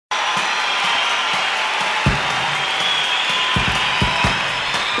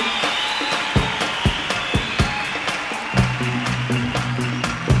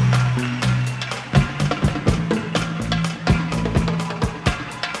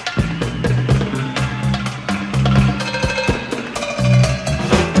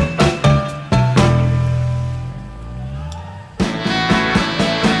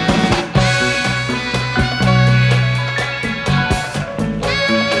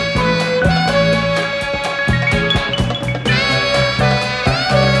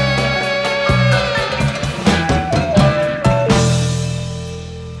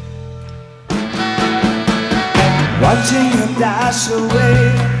dash away,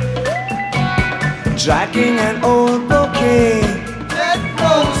 dragging an old bouquet, dead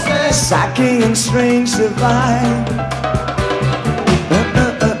roses, sacking and strange divine.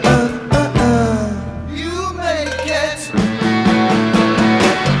 you make it.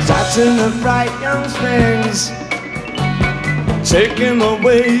 Touching the bright young things, take him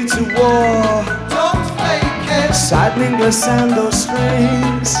away to war. Don't fake it. Saddening the sandal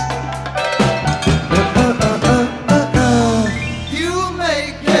strings. You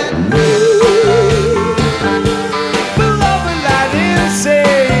make it. Beloved Aladdin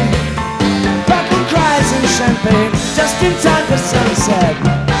Sane, purple cries and champagne, just in time for sunset.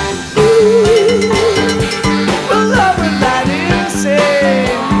 Beloved Aladdin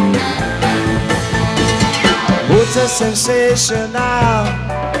Sane, what's a sensation now?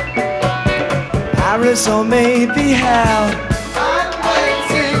 Paris or maybe hell. I'm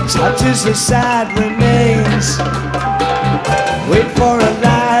waiting. Touches the sad remains. Wait for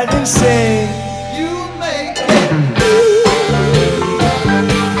Aladdin Sane. You make it.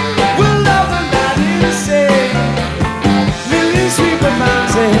 We'll love Aladdin Sane. Millions sweep the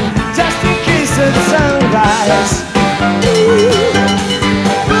mountain, just in case the sunrise.